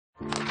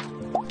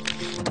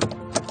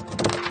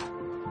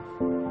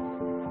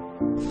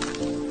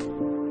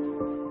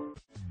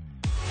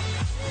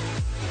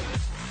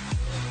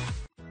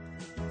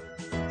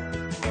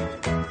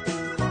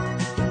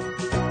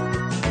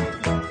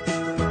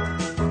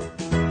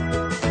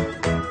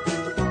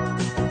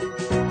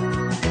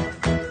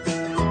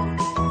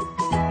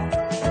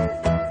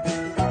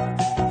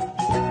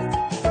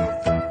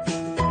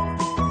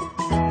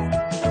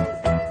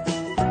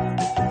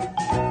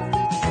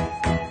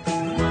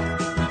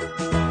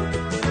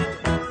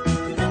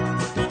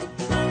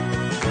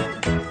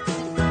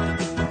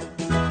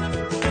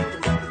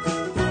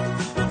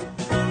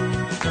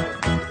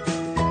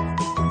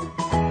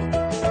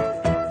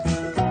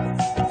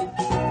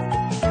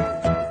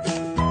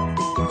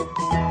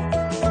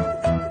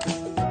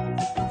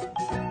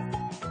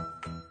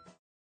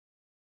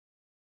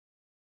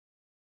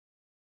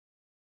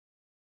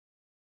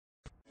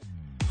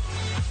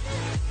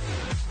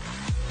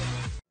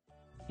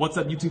What's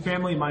up, YouTube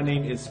family? My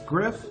name is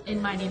Griff.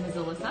 And my name is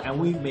Alyssa. And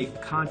we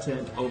make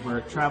content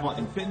over travel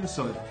and fitness,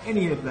 so if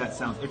any of that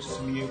sounds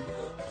interesting to you,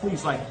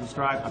 please like and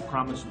subscribe. I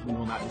promise we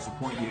will not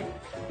disappoint you.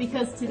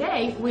 Because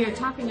today we are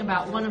talking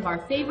about one of our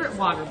favorite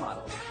water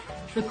bottles,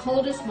 the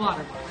Coldest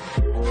water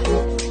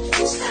bottle.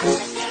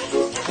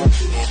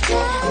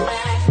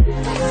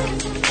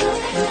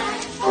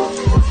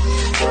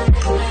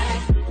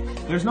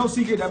 There's no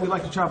secret that we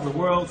like to travel the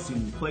world, see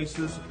new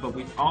places, but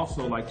we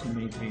also like to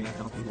maintain a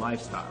healthy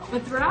lifestyle.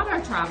 But throughout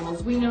our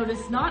travels, we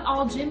noticed not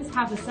all gyms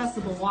have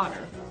accessible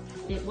water.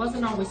 It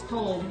wasn't always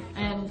cold,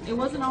 and it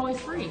wasn't always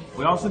free.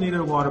 We also needed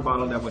a water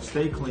bottle that would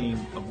stay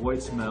clean,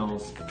 avoid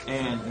smells,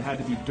 and it had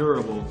to be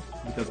durable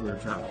because we were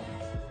traveling.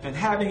 And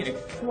having a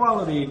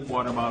quality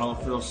water bottle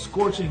for those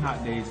scorching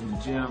hot days in the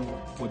gym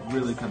would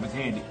really come in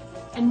handy.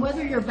 And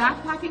whether you're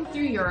backpacking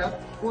through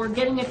Europe or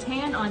getting a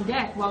tan on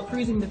deck while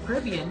cruising the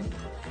Caribbean,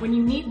 when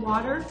you need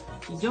water,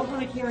 you don't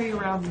want to carry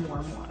around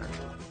warm water.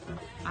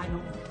 I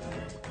don't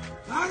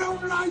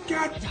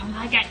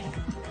like it.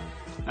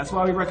 That's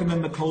why we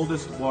recommend the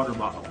Coldest water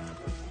bottle.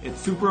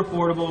 It's super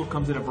affordable,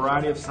 comes in a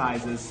variety of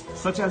sizes,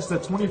 such as the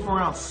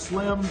 24-ounce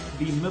slim,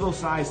 the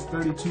middle-sized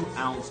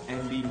 32-ounce,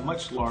 and the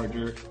much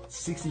larger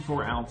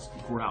 64-ounce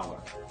growler.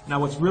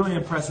 Now what's really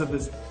impressive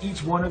is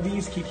each one of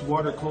these keeps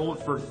water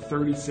cold for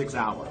 36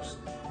 hours.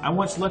 I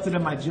once left it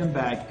in my gym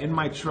bag in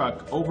my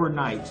truck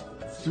overnight,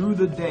 through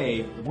the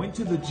day, went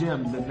to the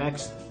gym the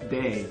next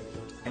day,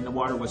 and the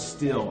water was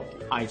still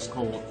ice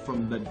cold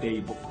from the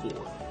day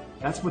before.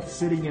 That's with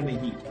sitting in the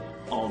heat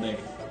all day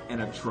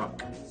in a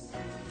truck.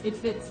 It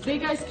fits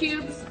big ice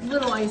cubes,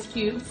 little ice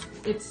cubes.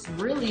 It's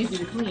really easy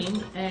to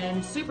clean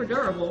and super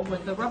durable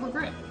with the rubber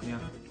grip. Yeah.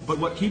 But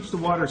what keeps the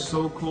water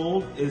so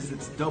cold is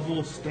its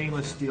double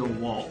stainless steel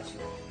walls.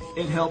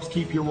 It helps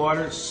keep your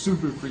water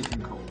super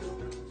freaking cold,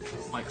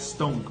 like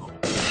stone cold.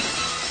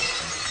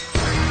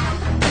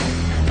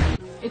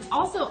 It's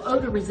also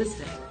odor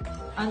resistant,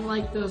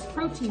 unlike those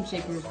protein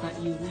shakers that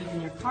you leave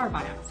in your car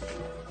by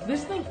accident.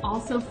 This thing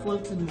also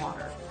floats in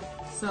water.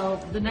 So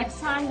the next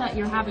time that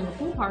you're having a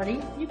pool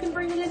party, you can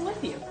bring it in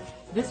with you.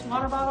 This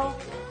water bottle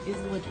is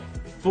legit.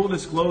 Full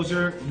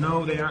disclosure,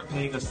 no, they aren't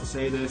paying us to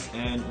say this,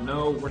 and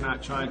no, we're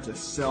not trying to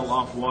sell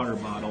off water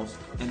bottles.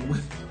 And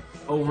with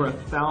over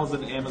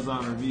 1,000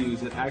 Amazon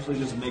reviews, it actually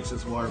just makes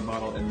this water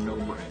bottle a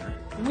no-brainer.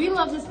 We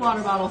love this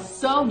water bottle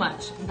so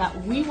much that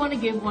we want to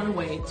give one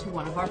away to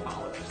one of our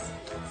followers.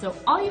 So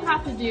all you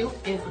have to do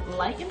is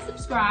like and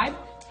subscribe,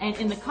 and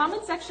in the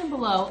comment section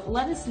below,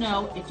 let us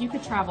know if you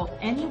could travel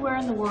anywhere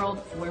in the world,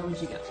 where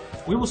would you go?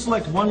 We will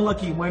select one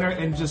lucky winner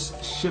and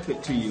just ship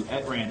it to you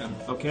at random,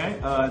 okay?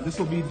 This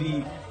will be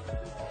the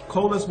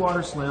Coldest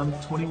Water Slim,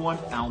 21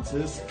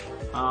 ounces.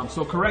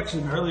 So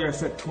correction, earlier I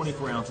said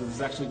 24 ounces,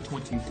 it's actually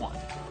 21.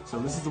 So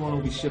this is the one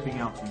we'll be shipping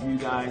out to you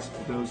guys,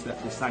 for those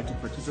that decide to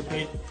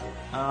participate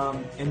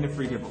in the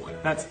free giveaway.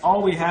 That's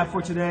all we have for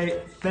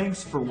today.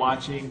 Thanks for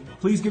watching.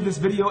 Please give this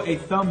video a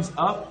thumbs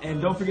up, and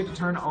don't forget to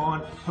turn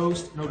on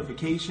post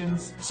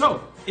notifications.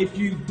 So if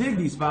you dig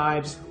these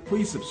vibes,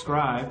 please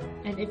subscribe.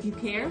 And if you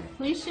care,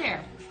 please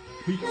share.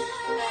 Peace.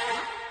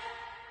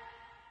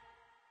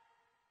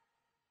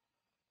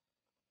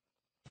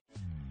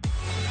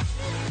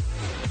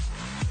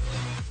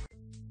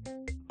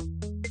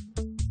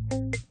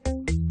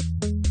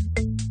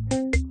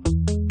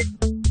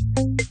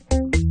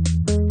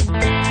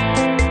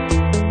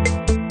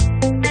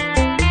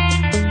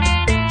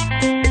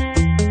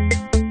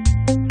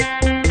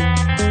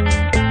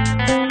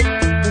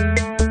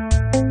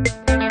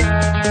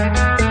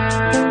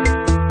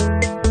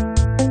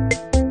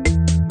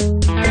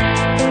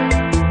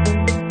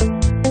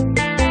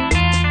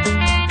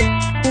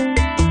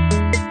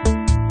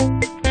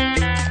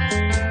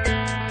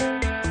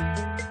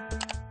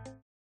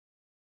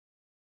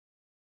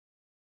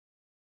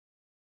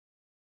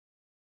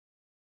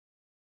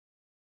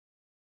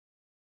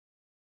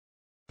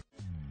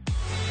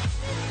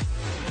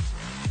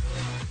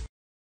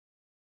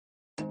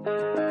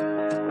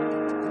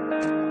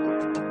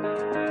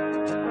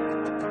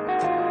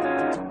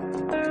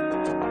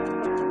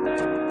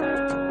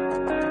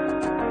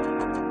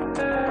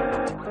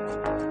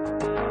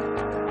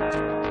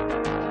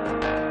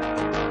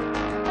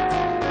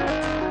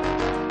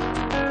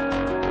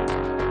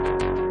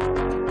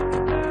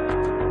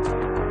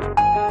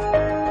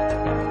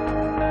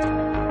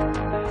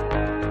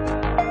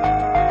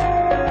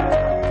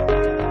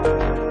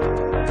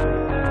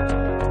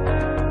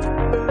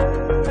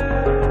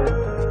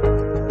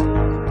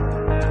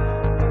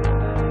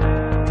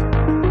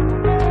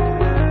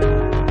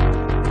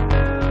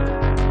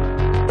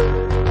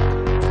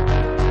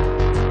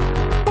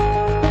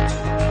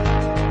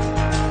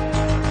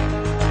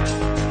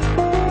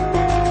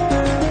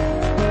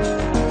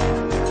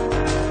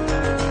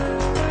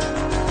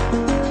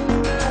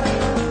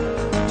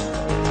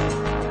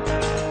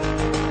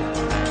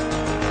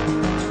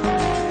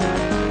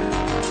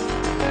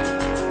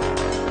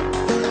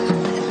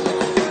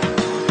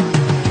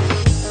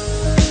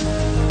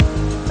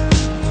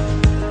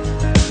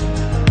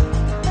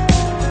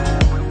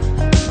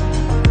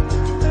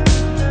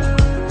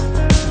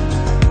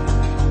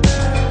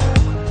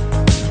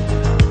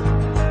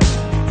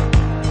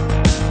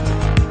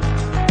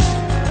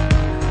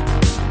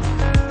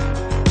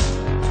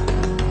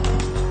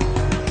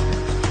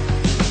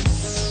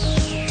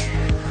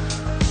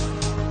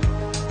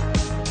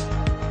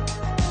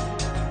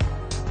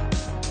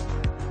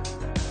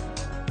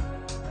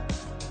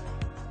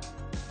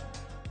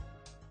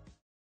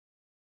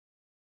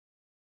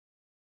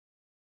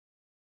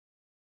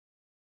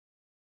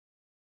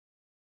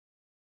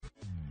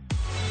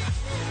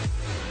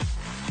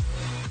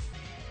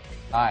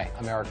 Hi,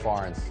 I'm Eric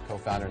Barnes,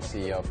 co-founder and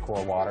CEO of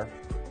Core Water.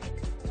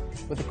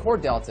 With the Core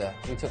Delta,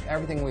 we took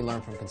everything we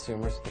learned from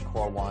consumers with the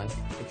Core One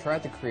and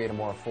tried to create a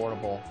more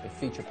affordable and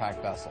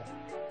feature-packed vessel.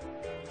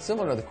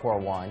 Similar to the Core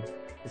One,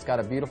 it's got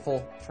a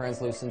beautiful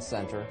translucent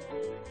center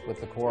with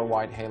the Core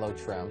white halo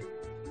trim,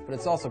 but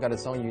it's also got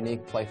its own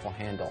unique playful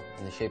handle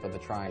in the shape of a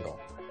triangle,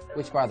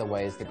 which by the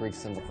way is the Greek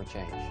symbol for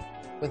change.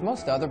 With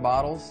most other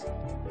bottles,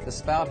 the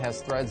spout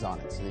has threads on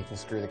it so that you can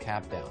screw the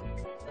cap down.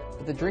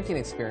 But the drinking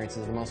experience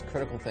is the most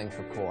critical thing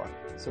for Core,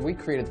 so we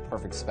created the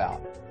perfect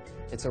spout.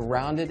 It's a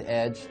rounded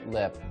edge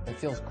lip that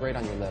feels great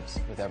on your lips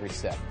with every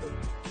sip.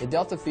 The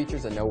Delta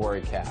features a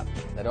no-worry cap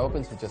that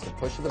opens with just a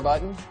push of the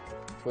button,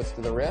 twist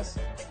to the wrist,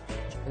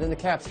 and then the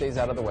cap stays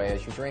out of the way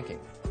as you're drinking.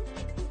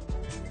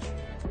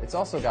 It's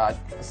also got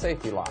a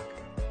safety lock.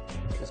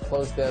 Just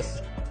close this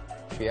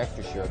to be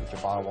extra sure that your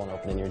bottle won't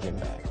open in your gym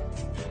bag.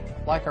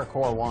 Like our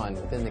Core One,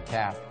 within the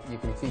cap, you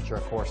can feature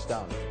a Core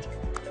Stone.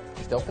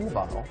 Just open the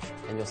bottle,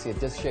 and you'll see a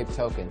disc-shaped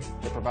token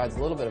that provides a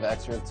little bit of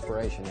extra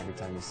inspiration every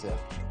time you sip.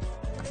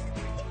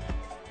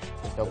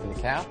 Just open the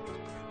cap,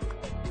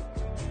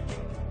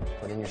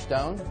 put in your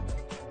stone,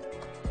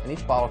 and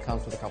each bottle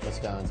comes with a couple of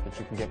stones, but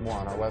you can get more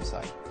on our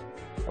website.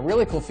 A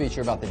really cool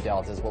feature about the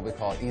Delta is what we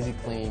call Easy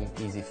Clean,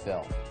 Easy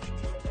Fill.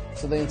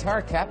 So the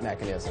entire cap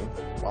mechanism,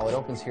 while it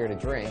opens here to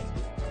drink,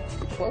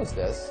 you close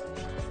this,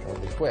 and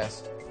with a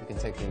twist, you can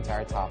take the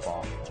entire top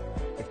off,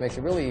 which makes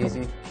it really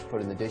easy to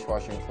put in the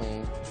dishwasher and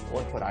clean,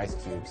 or to put ice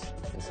cubes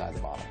inside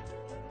the bottle.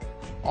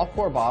 All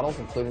Core bottles,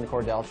 including the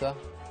Core Delta,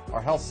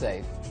 are health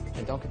safe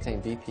and don't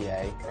contain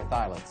BPA or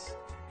phthalates.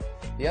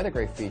 The other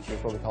great feature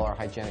is what we call our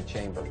hygienic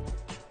chamber.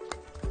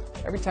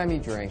 Every time you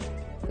drink,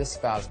 this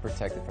spout is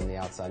protected from the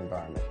outside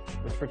environment,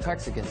 which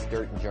protects against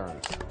dirt and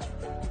germs.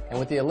 And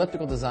with the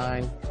elliptical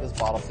design, this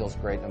bottle feels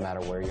great no matter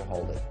where you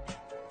hold it.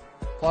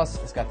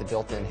 Plus, it's got the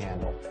built-in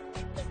handle.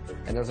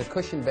 And there's a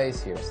cushion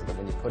base here so that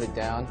when you put it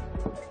down,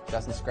 it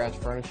doesn't scratch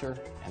furniture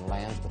and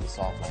lands with a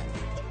soft landing.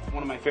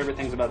 One of my favorite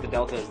things about the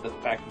Delta is the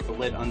fact that the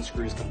lid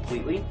unscrews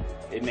completely.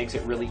 It makes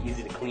it really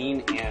easy to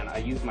clean, and I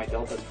use my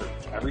Deltas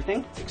for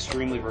everything. It's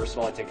extremely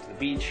versatile. I take it to the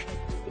beach,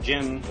 the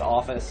gym, the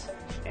office,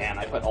 and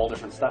I put all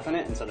different stuff in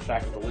it, and so the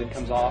fact that the lid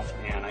comes off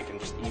and I can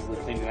just easily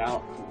clean it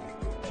out,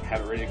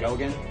 have it ready to go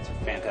again, it's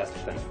a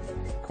fantastic thing.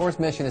 Core's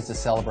mission is to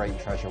celebrate and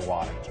treasure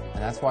water,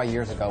 and that's why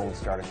years ago when we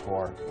started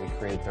Core, we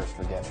created Thirst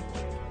for Giving.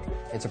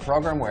 It's a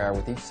program where,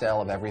 with each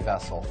sale of every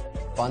vessel,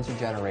 funds are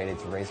generated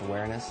to raise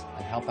awareness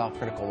and help out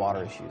critical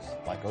water issues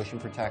like ocean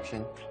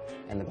protection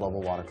and the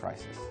global water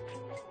crisis.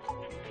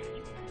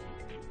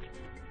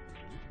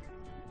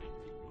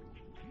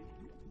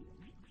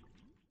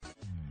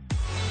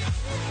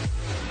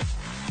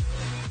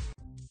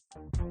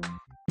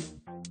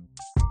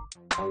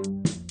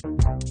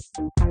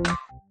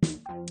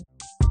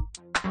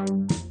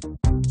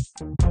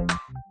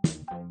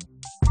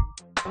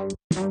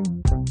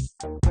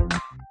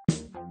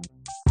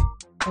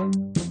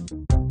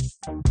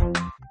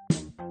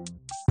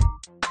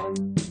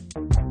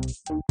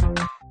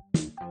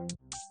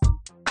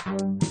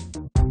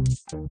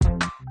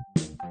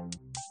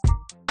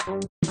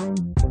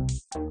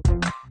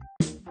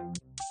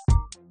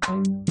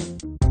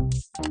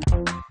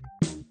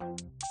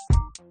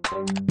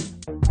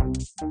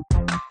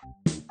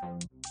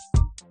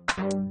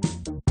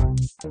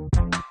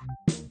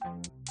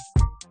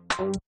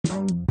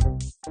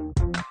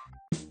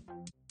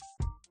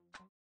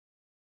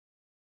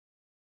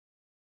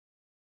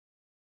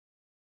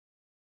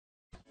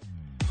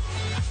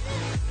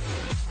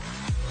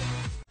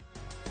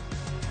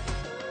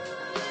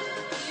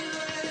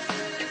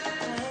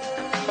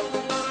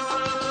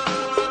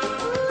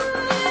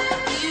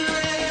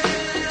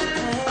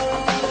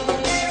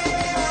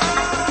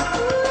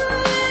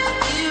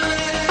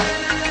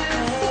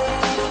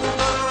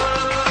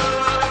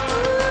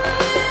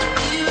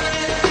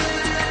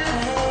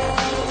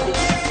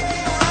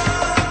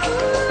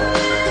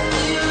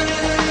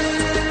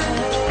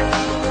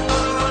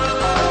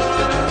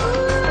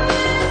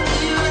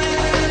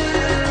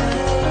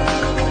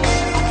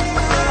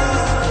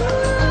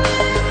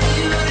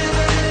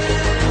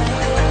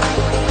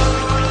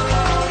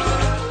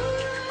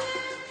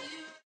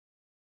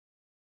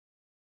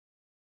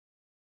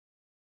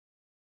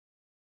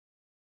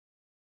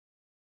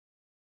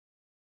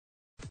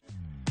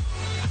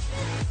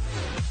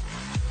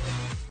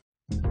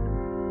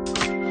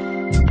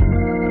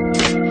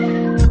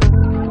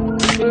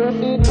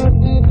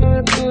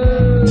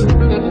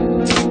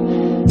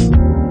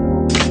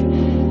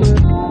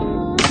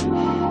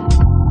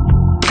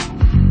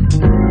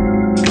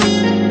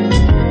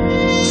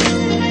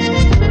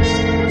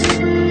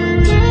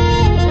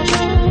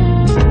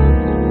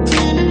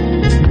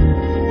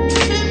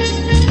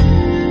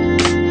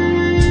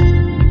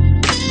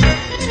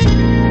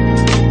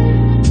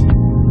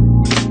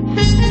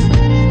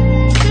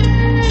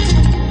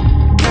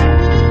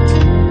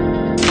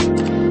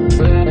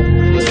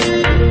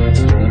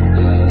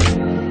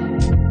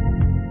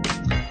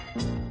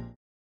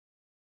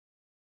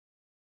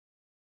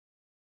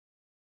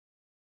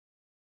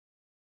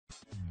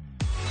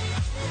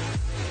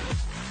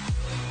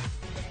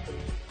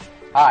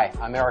 Hi,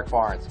 I'm Eric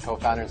Barnes,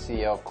 co-founder and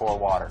CEO of Core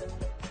Water,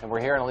 and we're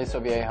here in Aliso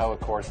Viejo at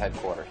Core's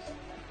headquarters.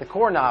 The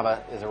Core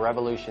Nava is a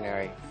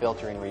revolutionary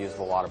filtering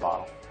reusable water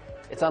bottle.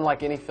 It's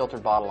unlike any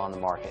filtered bottle on the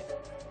market.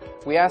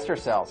 We asked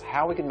ourselves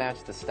how we could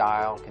match the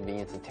style,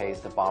 convenience, and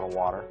taste of bottled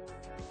water,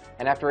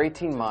 and after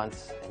 18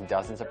 months and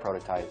dozens of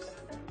prototypes,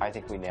 I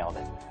think we nailed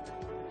it.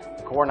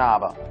 The Core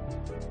Nava.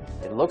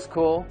 It looks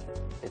cool,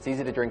 it's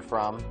easy to drink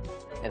from,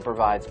 and it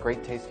provides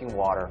great tasting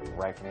water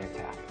right from your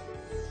tap.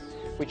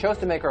 We chose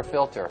to make our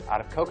filter out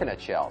of coconut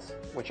shells,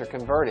 which are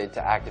converted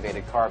to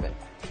activated carbon.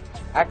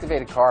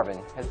 Activated carbon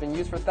has been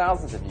used for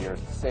thousands of years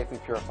to safely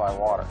purify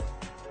water.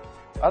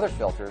 Other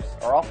filters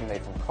are often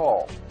made from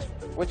coal,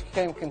 which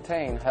can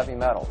contain heavy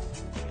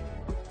metals.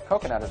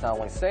 Coconut is not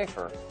only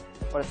safer,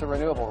 but it's a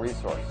renewable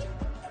resource.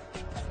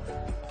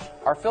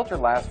 Our filter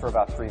lasts for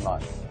about 3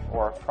 months,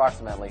 or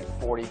approximately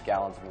 40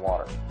 gallons of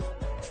water.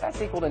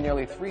 That's equal to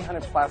nearly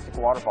 300 plastic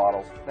water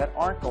bottles that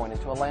aren't going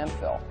into a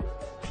landfill.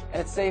 And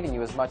it's saving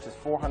you as much as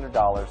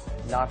 $400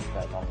 not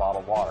spent on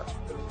bottled water.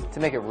 To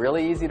make it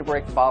really easy to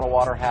break the bottled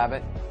water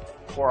habit,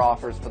 Core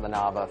offers for the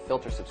Nava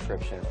filter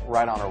subscription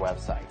right on our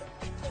website.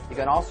 You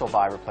can also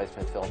buy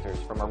replacement filters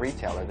from a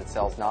retailer that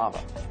sells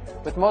Nava.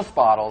 With most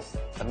bottles,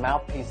 the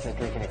mouthpiece and the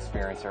drinking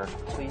experience are a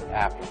complete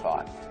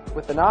afterthought.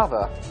 With the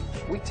Nava,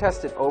 we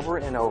test it over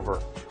and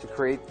over to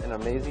create an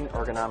amazing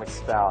ergonomic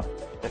spout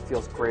that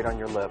feels great on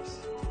your lips.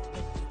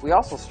 We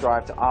also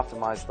strive to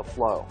optimize the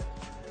flow.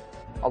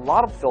 A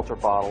lot of filter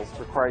bottles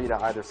require you to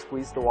either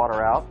squeeze the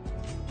water out,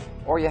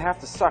 or you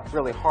have to suck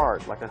really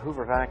hard like a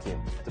Hoover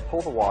vacuum to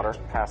pull the water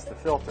past the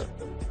filter.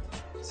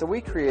 So we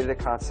created a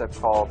concept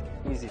called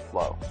Easy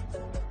Flow,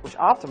 which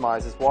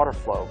optimizes water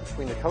flow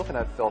between the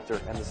coconut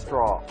filter and the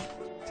straw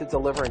to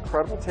deliver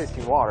incredible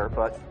tasting water,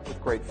 but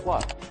with great flow.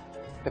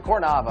 The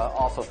Core Nava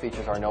also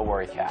features our No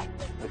Worry cap.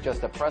 With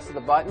just a press of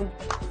the button,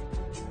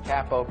 the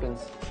cap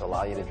opens to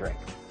allow you to drink.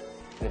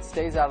 And it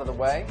stays out of the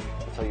way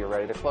until you're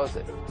ready to close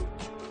it,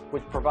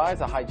 which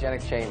provides a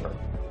hygienic chamber,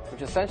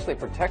 which essentially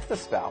protects the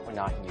spout when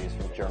not in use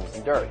from germs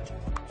and dirt.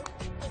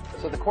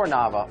 So the Core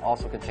Nava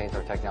also contains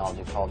our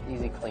technology called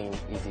Easy Clean,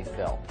 Easy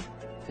Fill.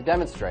 To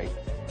demonstrate,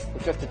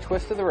 with just a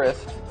twist of the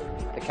wrist,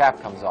 the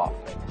cap comes off.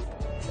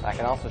 And I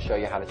can also show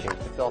you how to change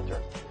the filter.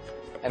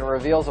 And it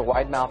reveals a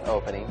wide mouth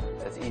opening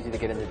that's easy to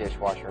get in the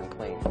dishwasher and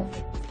clean.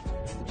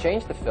 To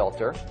change the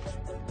filter,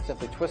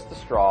 simply twist the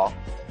straw,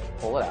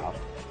 pull it out,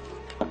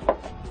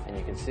 and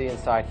you can see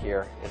inside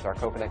here is our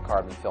coconut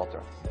carbon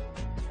filter.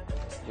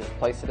 Just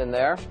place it in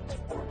there,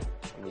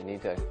 and you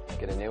need to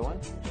get a new one.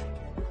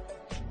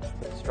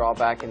 Put the straw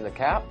back in the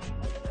cap,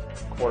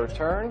 quarter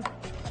turn.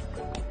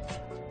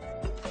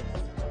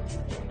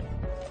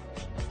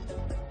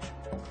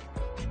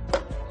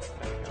 There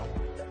you go.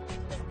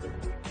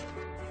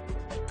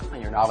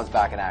 And your Nava's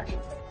back in action.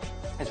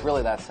 It's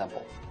really that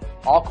simple.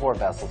 All Core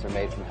vessels are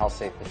made from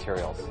health-safe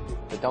materials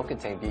that don't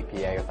contain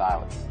BPA or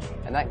phthalates,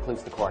 and that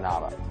includes the Core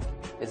Nava.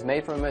 It's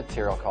made from a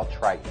material called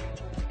Triton.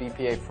 It's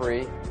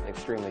BPA-free and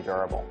extremely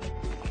durable.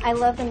 I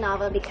love the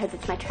Nava because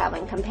it's my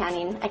traveling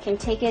companion. I can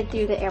take it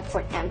through the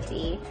airport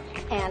empty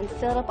and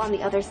fill it up on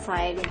the other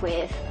side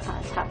with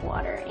tap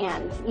water,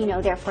 and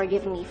therefore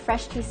giving me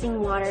fresh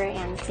tasting water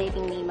and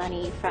saving me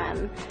money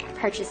from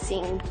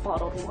purchasing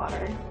bottled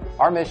water.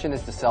 Our mission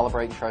is to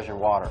celebrate and treasure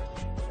water,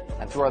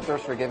 and through our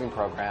Thirst for Giving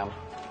program,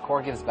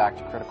 Core gives back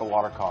to critical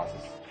water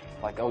causes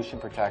like ocean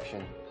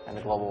protection and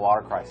the global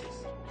water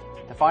crisis.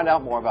 To find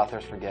out more about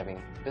Thirst for Giving,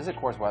 visit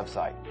Core's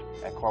website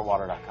at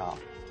corewater.com.